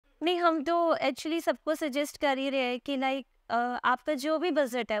नहीं, हम तो एक्चुअली सबको सजेस्ट कर ही रहे हैं कि लाइक आपका जो भी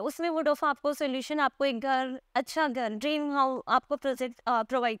बजट है उसमें वुडोफा आपको सोल्यूशन, आपको एक घर, अच्छा घर, ड्रीम हाउस आपको प्रोजेक्ट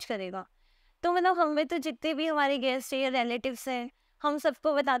प्रोवाइड करेगा। तो मतलब हमें तो जितने भी हमारे गेस्ट है या रिलेटिव्स हैं, हम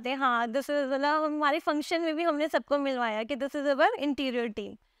सबको बताते हैं हाँ दिस इज, मतलब हमारे फंक्शन में भी हमने सबको मिलवाया कि this is our interior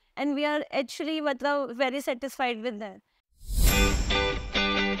team and we are actually मतलब very satisfied with that.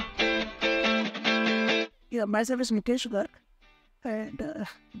 Yeah, myself is Mukesh and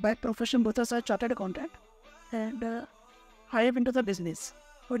by profession both are chartered accountant, and I am into the business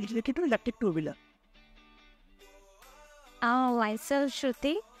related to electric two-wheeler. Myself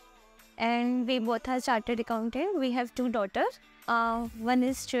Shruti, and we both are chartered accountant. We have two daughters. One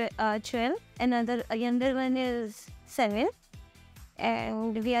is 12, another younger one is 7,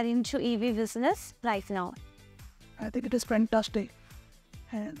 and we are into EV business right now. I think it is fantastic,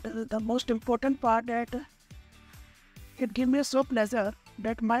 and the most important part that it gives me so pleasure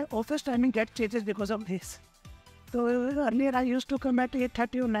that my office timing gets changes because of this. So earlier I used to come at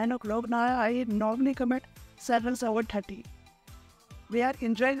 8:30 or 9 o'clock. Now I normally come at 7:30. We are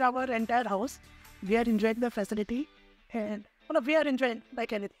enjoying our entire house. We are enjoying the facility, and we are enjoying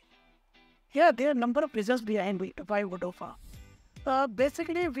like anything. Yeah, there are a number of reasons behind it by Woodofa.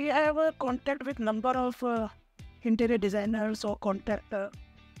 Basically, we have a contact with number of interior designers or contractor,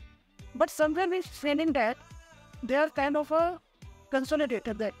 but somewhere we're feeling that they are kind of a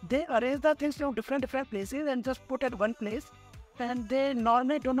consolidated, that they arrange the things from different places and just put at one place, and they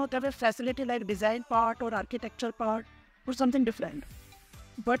normally do not have a facility like design part or architecture part or something different.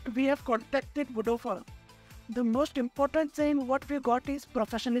 But we have contacted Woodofa. The most important thing what we got is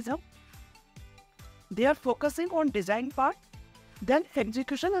professionalism. They are focusing on design part, then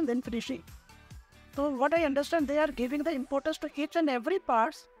execution, and then finishing. So what I understand, they are giving the importance to each and every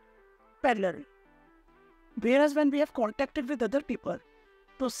parts parallel. Whereas when we have contacted with other people,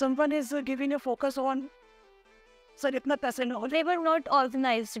 so someone is giving a focus on, sir, itna paise na ho. They were not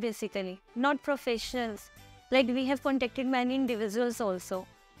organized basically, not professionals. Like we have contacted many individuals also.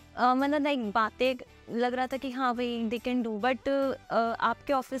 मतलब like बातें लग रहा था कि हाँ भाई they can do, but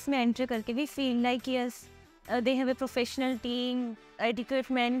आपके office में एंटर करके भी feel like yes they have a professional team,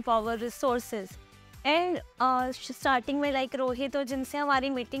 adequate man power, resources. And starting में लाइक रोहित और जिनसे हमारी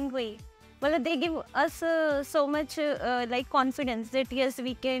मीटिंग हुई, मतलब they give us so much like confidence that yes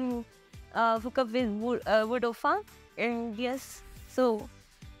we can hook up with वुडोफा and yes. सो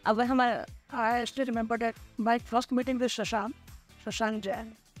अब हमारा I still remember that my first meeting with Shashank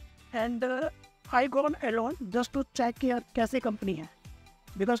Jain, and I gone alone just to check कि यार कैसे company है,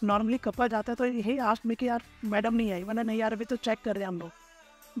 because normally couple जाता है तो he asked me कि यार मैडम नहीं आई, मैंने नहीं यार अभी तो चेक कर रहे हैं हम लोग,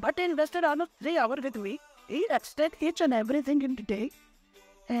 but he invested almost 3 hours with me. He explained each and everything in detail,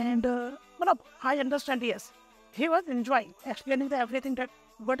 and I understand, yes, he was enjoying explaining everything, that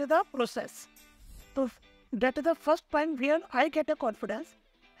what is the process. So that is the first point where I get a confidence.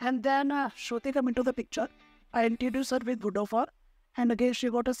 And then Shruti came into the picture. I introduced her with Woodofa, and again she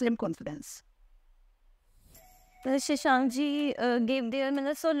got the same confidence. Shashank ji gave their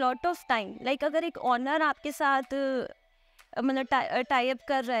मतलब so lot of time. Like अगर एक honour आपके साथ मतलब tie up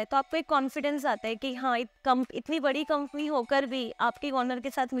कर रहा है तो आपको एक कॉन्फिडेंस आता है कि हाँ इतनी बड़ी कंपनी होकर भी आपके ऑनर के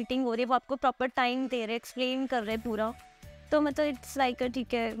साथ मीटिंग हो रही है, वो आपको प्रॉपर टाइम दे रहे, एक्सप्लेन कर रहे पूरा, तो मतलब इट्स लाइक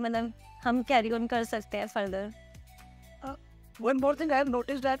ठीक है, मतलब हम कैरी ऑन कर सकते हैं further. One more thing I have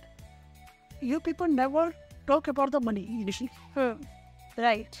noticed, that you people never talk about the money initially.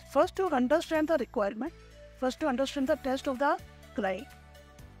 Right. First you understand the requirement, first you understand the taste of the client,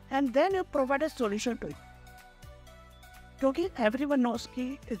 and then you provide a solution to it. क्योंकि everyone knows कि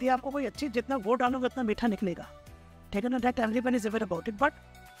यदि आपको कोई अच्छी जितना वो डालोगे उतना मीठा निकलेगा, ठीक है ना, that everyone is aware about it. But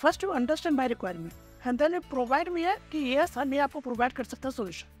first you understand my requirement, and then you provide me कि yes मैं आपको प्रोवाइड कर सकता हूँ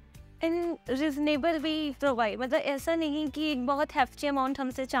solution. इन रिजनेबल भी प्रोवाइड, मतलब ऐसा नहीं कि एक बहुत हैफ्टी अमाउंट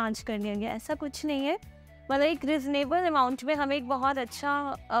हमसे चार्ज कर लिया गया, ऐसा कुछ नहीं है। मतलब एक रिजनेबल अमाउंट में हमें एक बहुत अच्छा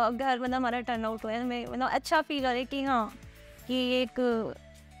घर मतलब हमारा टर्न आउट हुआ है, हमें मतलब अच्छा फील हो रहा है कि हाँ कि एक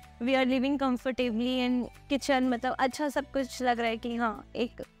we are living comfortably and kitchen, मतलब अच्छा सब कुछ लग रहा है कि हाँ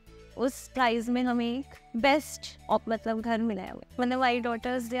एक उस प्राइस में हमें एक बेस्ट मतलब घर मिला है। मतलब माई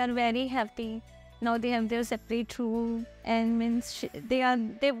daughters they are very happy. Now they have their separate room, and means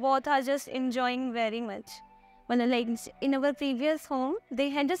they both are just enjoying very much. Well, like in our previous home, they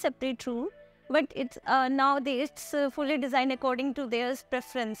had a separate room, but it's now it's fully designed according to their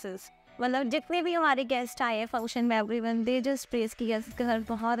preferences. मतलब जितने भी हमारे guest आए function में, everyone they just praise कि yes घर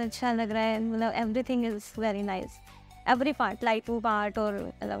बहुत अच्छा लग रहा है, मतलब everything is very nice, every part, lighting part or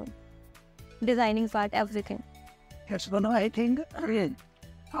मतलब designing part, everything. Yes, well, I think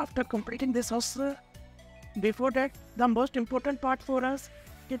after completing this house, before that, the most important part for us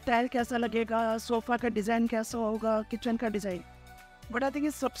कि टाइल कैसा लगेगा, सोफ़ा का डिज़ाइन कैसा होगा, kitchen का design, but I think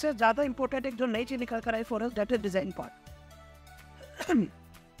इस सबसे ज़्यादा इंपॉर्टेंट एक जो नई चीज़ निकल कर I for us, that is design part.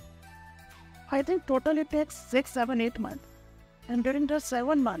 I think total it takes 6, 7, 8 months. And during the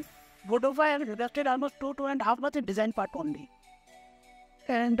 7 months, Woodofa has invested almost 2.5 months in design part only.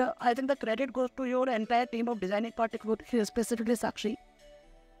 And I think the credit goes to your entire team of designing part, specifically Sakshi.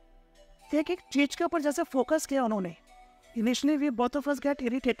 एक चीज के ऊपर जैसे focus किया उन्होंने. Initially we both of us get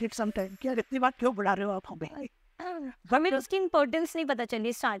irritated sometimes कि यार इतनी बात क्यों बढ़ा रहे हो आप हमें. हमें उसकी इम्पोर्टेंस नहीं पता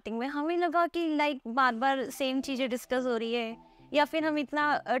चली स्टार्टिंग में. हमें लगा कि लाइक बार बार सेम चीज़ें डिस्कस हो रही है, या फिर हम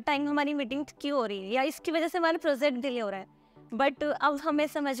इतना टाइम हमारी मीटिंग क्यों हो रही है, या इसकी वजह से हमारा प्रोजेक्ट डिले हो रहा है. बट अब हमें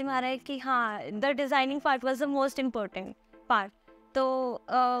समझ में आ रहा है कि हाँ, the designing part was the most important part. तो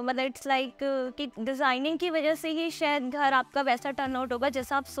मतलब इट्स लाइक कि डिज़ाइनिंग की वजह से ही शायद घर आपका वैसा टर्न आउट होगा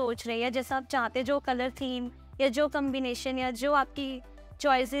जैसा आप सोच रहे हैं, या जैसा आप चाहते हैं, जो कलर थीम या जो कम्बिनेशन या जो आपकी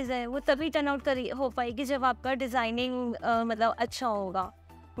चॉइसेस है वो तभी टर्न आउट हो पाएगी जब आपका डिज़ाइनिंग मतलब अच्छा होगा,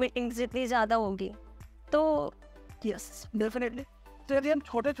 मीटिंग्स जितनी ज़्यादा होगी. तो यस डेफिनेटली. तो यदि हम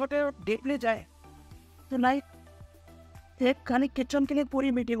छोटे छोटे डीपली जाए तो लाइक एक खाली किचन के लिए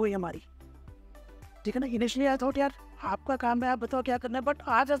पूरी मीटिंग हुई हमारी, ठीक है ना. इनिशियली आई थॉट यार आपका काम है, आप बताओ क्या करना है, बट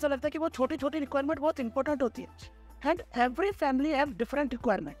आज ऐसा लगता है कि वो छोटी छोटी रिक्वायरमेंट बहुत इंपॉर्टेंट होती है. And every family have different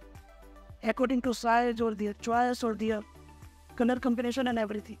requirement according to size और दियर चॉइस और दियर colour combination and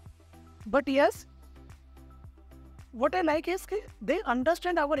everything. But yes, what I like is they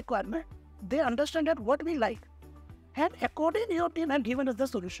understand our requirement, they understand that what we like, and accordingly your team have given us the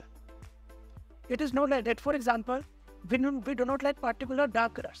solution. It is not like that, for example, we do not like particular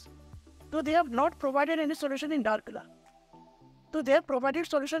dark colors, so they have not provided any solution in dark color, so they have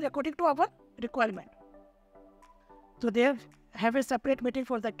provided solution according to our requirement. So they have a separate meeting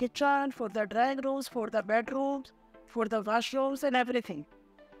for the kitchen, for the drawing rooms, for the bedrooms, for the washrooms and everything.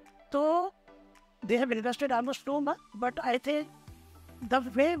 So they have invested almost 2 months, but I think the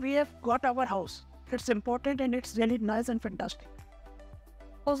way we have got our house, it's important and it's really nice and fantastic.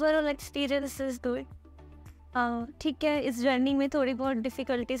 Overall experience is good. ठीक है, इस journey में थोड़ी बहुत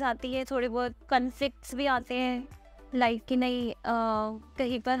difficulties आती है, थोड़े बहुत कन्फ्लिक्ट्स भी आते हैं, लाइक कि नहीं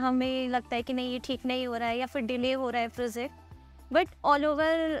कहीं पर हमें लगता है कि नहीं ये ठीक नहीं हो रहा है या फिर डिले हो रहा है प्रोजेक्ट. बट ऑल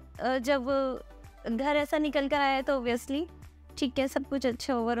ओवर जब घर ऐसा निकल कर आया है तो ऑब्वियसली ठीक है, सब कुछ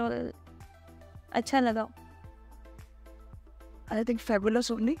अच्छा ओवरऑल अच्छा लगा. I think fabulous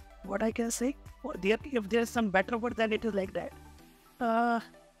only, what I can say. If there's some better word, then it is like that.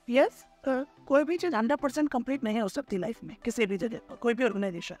 Yes, कोई भी चीज़ 100% complete नहीं हो सकती लाइफ में किसी भी जगह पर, कोई भी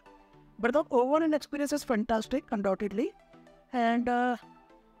organisation. But the overall experience is fantastic, undoubtedly. And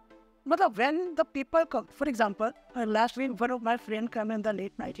मतलब when the people come, for example, last week one of my friend came in the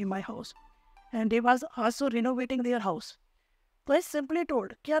late night in my house, and he was also renovating their house. तो I simply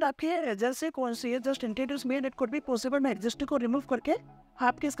told कि यार आपकी agency कौन सी है, just introduce me, it could be possible मैं existing को remove करके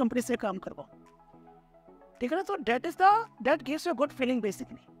आपकी इस कंपनी से काम करवाऊँ, ठीक है ना. तो that gives you good feeling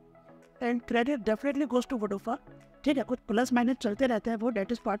basically, and credit definitely goes to वुडोफा. ठीक है, कुछ प्लस माइनस चलते रहते हैं, वो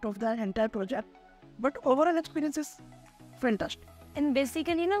that is part of the entire project, but overall experience is fantastic. And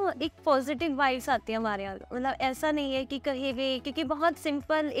basically ना एक पॉजिटिव वाइब्स आती है हमारे यहाँ. मतलब ऐसा नहीं है कि कहीं भी, क्योंकि बहुत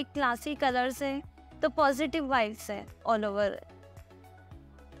सिंपल एक क्लासी कलर्स है तो पॉजिटिव वाइब्स है ऑल ओवर.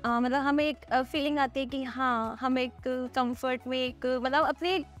 मतलब हमें एक फीलिंग आती है कि हाँ, हम एक कंफर्ट में, एक मतलब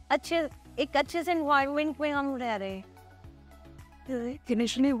अपने एक अच्छे से एनवायरनमेंट में हम रह रहे हैं.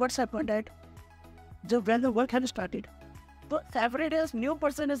 Initially what's happened that जब when the work had started, तो every day new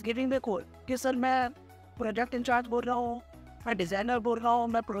person is giving me a call कि सर मैं प्रोजेक्ट इंचार्ज बोल रहा हूँ, मैं डिज़ाइनर बोल रहा हूँ,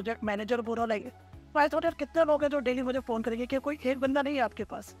 मैं प्रोजेक्ट मैनेजर बोल रहा हूँ. लाइक आई थॉट यार कितने लोग हैं जो डेली मुझे फ़ोन करेंगे, कि कोई एक बंदा नहीं है आपके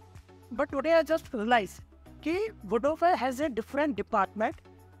पास. But today I just realise कि वुडोफा has a different department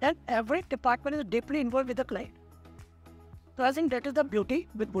and every department is deeply involved with the client. So I think that is the beauty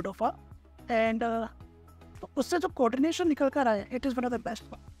with Woodofa, and उससे जो coordination निकल कर आया, it is one of the best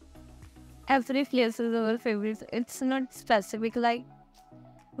one. Every place is our favorite. It's not specific like,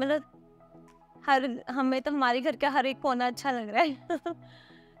 मतलब हमें तो हमारे घर का हर एक कोना अच्छा लग रहा है.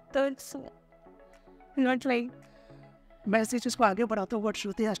 तो it's not like. मैं इसी चीज़ को आगे बढ़ाता हूँ. what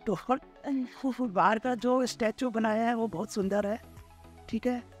श्रुति has told, बाहर का जो स्टैचू बनाया है वो बहुत सुंदर है, ठीक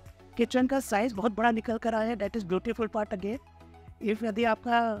है. किचन का साइज बहुत बड़ा निकल कर आया है, that is beautiful part again. If यदि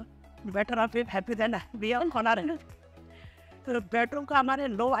आपका better of if happy then we are on our. तो बेडरूम का हमारे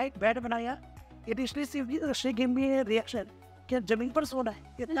लो हाइट बेड बनाया. Initially she give me A reaction कि जमीन पर सोना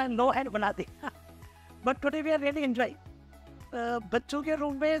है, इतना लो हाइट बना दे. But today we are really enjoy. बच्चों के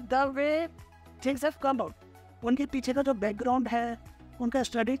रूम में the way things have come out, उनके पीछे का जो बैकग्राउंड है, उनका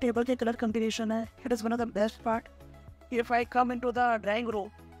स्टडी टेबल के कलर कॉम्बिनेशन है, it is one of the best part. If I come into the drawing room,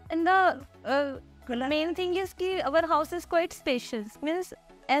 and the main thing is कि अवर house is quite spacious, means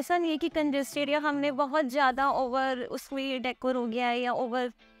ऐसा नहीं है कि कंजेस्टेड या हमने बहुत ज़्यादा ओवर उसमें डेकोर हो गया है या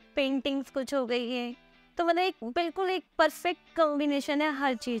ओवर पेंटिंग्स कुछ हो गई है। तो मतलब एक बिल्कुल एक परफेक्ट कॉम्बिनेशन है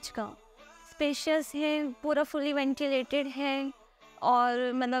हर चीज़ का, स्पेशियस है, पूरा फुली वेंटिलेटेड है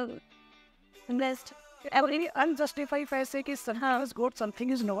और मतलब बेस्ट। Every unjustified पैसे कि something is good,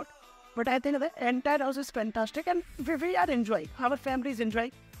 something is not. But I think the entire house is fantastic and we are enjoying. Our family is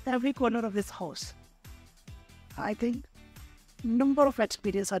enjoying every corner of this house. I think number of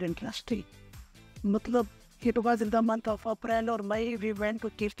experiences are interesting. मतलब it was in the month of April or May. We went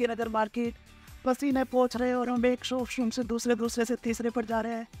to Kirtinagar market. पसीने पहुँच रहे और हम एक showroom से दूसरे से तीसरे पर जा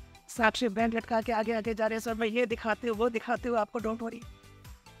रहे हैं। साक्षी बैंड लटका के आगे जा रहे हैं, सर मैं ये दिखाते हो वो दिखाते हो, आपको डोंट वरी।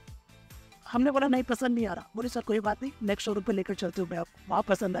 हमने बोला नहीं पसंद नहीं आ रहा, बोले सर कोई बात नहीं, नेक्स्ट शोरूम पे लेकर चलते हो, मैं आपको वहाँ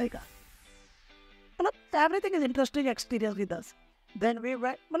पसंद आएगा। मतलब everything is interesting experience with us. Then we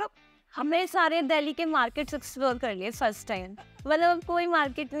went, मतलब हमने सारे दिल्ली के मार्केट्स एक्सप्लोर कर लिए फर्स्ट टाइम। मतलब कोई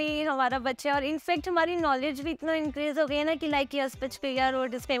मार्केट नहीं हमारा बच्चा, और इनफैक्ट हमारी नॉलेज भी इतना इंक्रीज हो गई है ना कि like yes पचपेया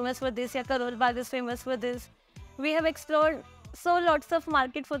road is famous for this या Karol Bagh is famous for this. We have explored so lots of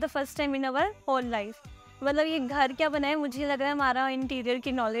market for the first time in our whole life. मतलब ये घर क्या बना है, मुझे लग रहा है हमारा इंटीरियर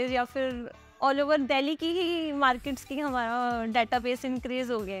की नॉलेज या फिर ऑल ओवर दिल्ली की ही मार्केट्स की हमारा डाटाबेस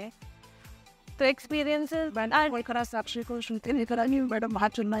इंक्रीज हो गया है। तो एक्सपीरियंसेस कोई करा साक्षी को सुनते नहीं करा नहीं, मैडम वहाँ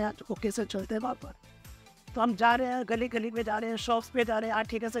चलना है, ओके सर चलते हैं वहाँ पर। तो हम जा रहे हैं, गली गली में जा रहे हैं, शॉप्स पे जा रहे हैं,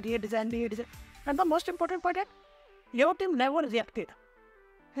 ठीक है सर ये डिज़ाइन ये design. And the most important part है योर टीम नेवर रिएक्टेड।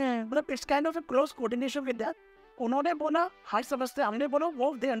 मतलब it's kind of A close coordination with that. उन्होंने बोला हाई समझते, हमने बोला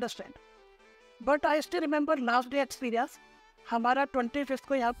वो they understand. But I still remember last day experience. हमारा 25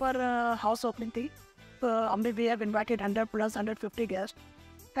 को यहाँ पर हाउस ओपनिंग थी। हमने we have invited 100 plus 150 guest.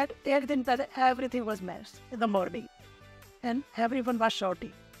 And एक दिन पहले everything was mess in the morning and everyone was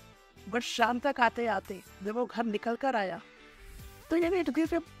shorting. But शाम तक आते आते जब वो घर निकल कर आया तो ये it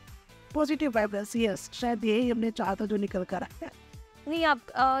gives A positive vibes. Yes, शायद यही हमने चाहा था जो निकल कर आया। नहीं, आप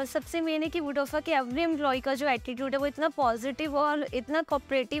सबसे मेन है कि वुडोफा के एवरी एम्प्लॉय का जो एटीट्यूड है वो इतना पॉजिटिव और इतना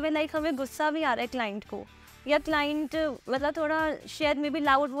कोऑपरेटिव है। लाइक हमें गुस्सा भी आ रहा है क्लाइंट को, या क्लाइंट मतलब थोड़ा शायद में भी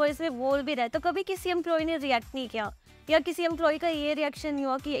लाउड वॉइस में बोल भी रहा है, तो कभी किसी एम्प्लॉय ने रिएक्ट नहीं किया, या किसी एम्प्लॉय का ये रिएक्शन नहीं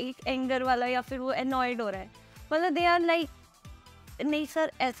हुआ कि एक एंगर वाला या फिर वो एनॉयड हो रहा है। मतलब दे आर लाइक नहीं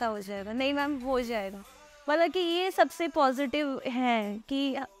सर ऐसा हो जाएगा, नहीं मैम हो जाएगा। मतलब कि ये सबसे पॉजिटिव है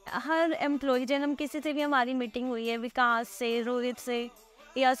कि हर एम्प्लॉय, जब हम किसी से भी हमारी मीटिंग हुई है, विकास से, रोहित से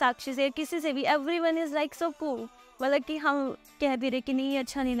या साक्षी से, किसी से भी, everyone is like so cool. मतलब कि हम कह भी रहे कि नहीं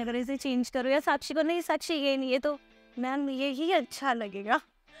अच्छा नहीं लग रहा, इसे चेंज करो, या साक्षी को नहीं साक्षी ये नहीं है तो मैम यही अच्छा लगेगा,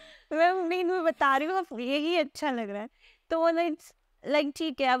 मैम नहीं मैं बता रही हूँ यही अच्छा लग रहा है। तो वो लाइक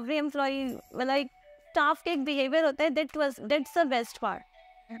ठीक है, एवरी एम्प्लॉय मतलब स्टाफ का एक बिहेवियर होता है, that's the best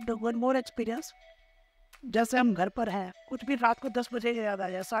part. And one more experience, जैसे हम घर पर हैं, कुछ भी रात को 10 बजे याद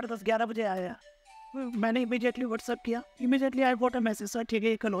आया, 10:30 11 बजे आया, मैंने इमीडिएटली व्हाट्सएप किया, immediately I got a message, sir ठीक है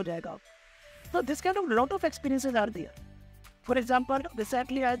ये कल हो जाएगा। So this kind of lot of experiences are there. For example,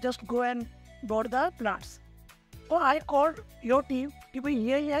 recently I just go and bought the plants. So I called your team कि भाई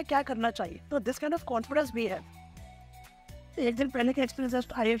ये है क्या करना चाहिए। तो this kind of confidence we have. एक दिन पहले के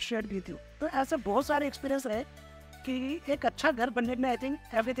experiences I have shared with you. तो ऐसे बहुत सारे experience है कि एक अच्छा घर बनने में I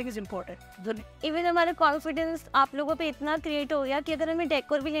think everything is important. Even हमारा कॉन्फिडेंस आप लोगों पे इतना क्रिएट हो गया कि अगर हमें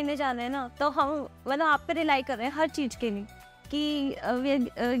डेकोर भी लेने जाना है ना, तो हम मतलब आप पे रिलाई कर रहे हैं हर चीज़ के लिए कि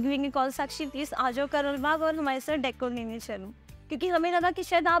गिविंग कॉल साक्षी प्लीज़ आ जाओ करोल बाग और हमारे साथ डेकोर लेने चलो, क्योंकि हमें लगा कि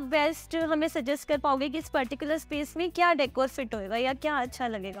शायद आप बेस्ट हमें सजेस्ट कर पाओगे कि इस पर्टिकुलर स्पेस में क्या डेकोर फिट होएगा या क्या अच्छा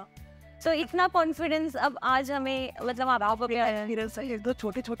लगेगा। तो इतना कॉन्फिडेंस अब आज हमें मतलब आप एक दो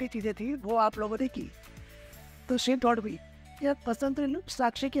छोटी छोटी चीज़ें थी वो आप लोगों ने की, तो शी टॉट भी यार पसंद तो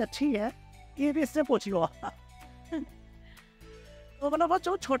साक्षी की अच्छी है, ये भी इससे पूछियो। तो मतलब वो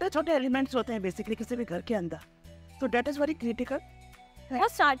जो छोटे छोटे एलिमेंट्स होते हैं बेसिकली किसी भी घर के अंदर, तो डेट इज़ वेरी क्रिटिकल। और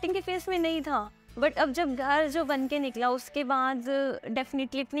स्टार्टिंग के फेज में नहीं था, बट अब जब घर जो बन के निकला उसके बाद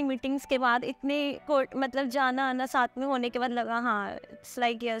डेफिनेटली इतनी मीटिंग्स के बाद इतने मतलब जाना आना साथ में होने के बाद लगा हाँ इट्स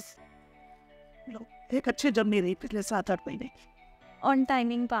लाइक यस एक अच्छी जर्नी रही पिछले 7-8 महीने। On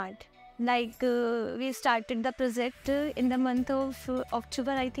timing part like we started the project in the month of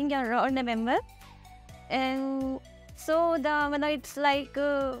October I think or November, and so the मतलब it's like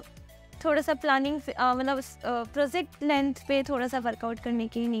थोड़ा सा प्लानिंग मतलब प्रोजेक्ट लेंथ पे थोड़ा सा वर्कआउट करने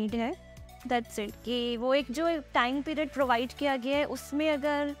की नीड है। दैट्स इट कि वो एक जो टाइम पीरियड प्रोवाइड किया गया है उसमें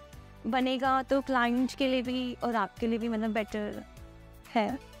अगर बनेगा तो क्लाइंट के लिए भी और आपके लिए भी मतलब बेटर है।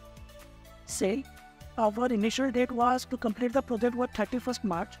 Say our initial date was to complete the project was 31st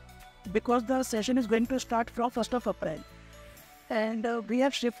March because the session is going to start from 1st of April, and we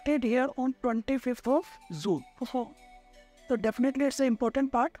have shifted here on 25th of June. So definitely it's an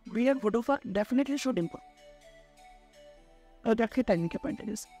important part. We at Woodofa definitely should improve. That's the timing के point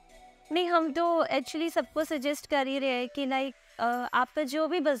is. नहीं, हम तो actually सबको suggest कर ही रहे हैं कि like आपका जो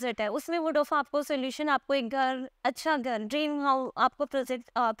भी बजट है उसमें वुडोफा आपको सोल्यूशन, आपको एक घर, अच्छा घर, ड्रीम हाउस आपको प्रोजेक्ट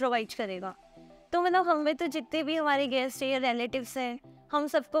प्रोवाइड करेगा। तो मतलब हमें तो जितने भी हमारे गेस्ट हैं या रिलेटिव्स हैं, हम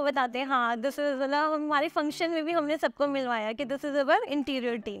सबको बताते हैं हाँ दिस इज, मतलब हमारे फंक्शन में भी हमने सबको मिलवाया कि this is our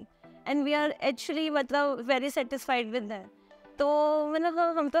interior team and we are actually मतलब वेरी सेटिस्फाइड विद दैट। तो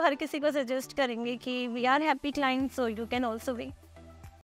मतलब हम तो हर किसी को सजेस्ट करेंगे कि we are happy client, so you can also be.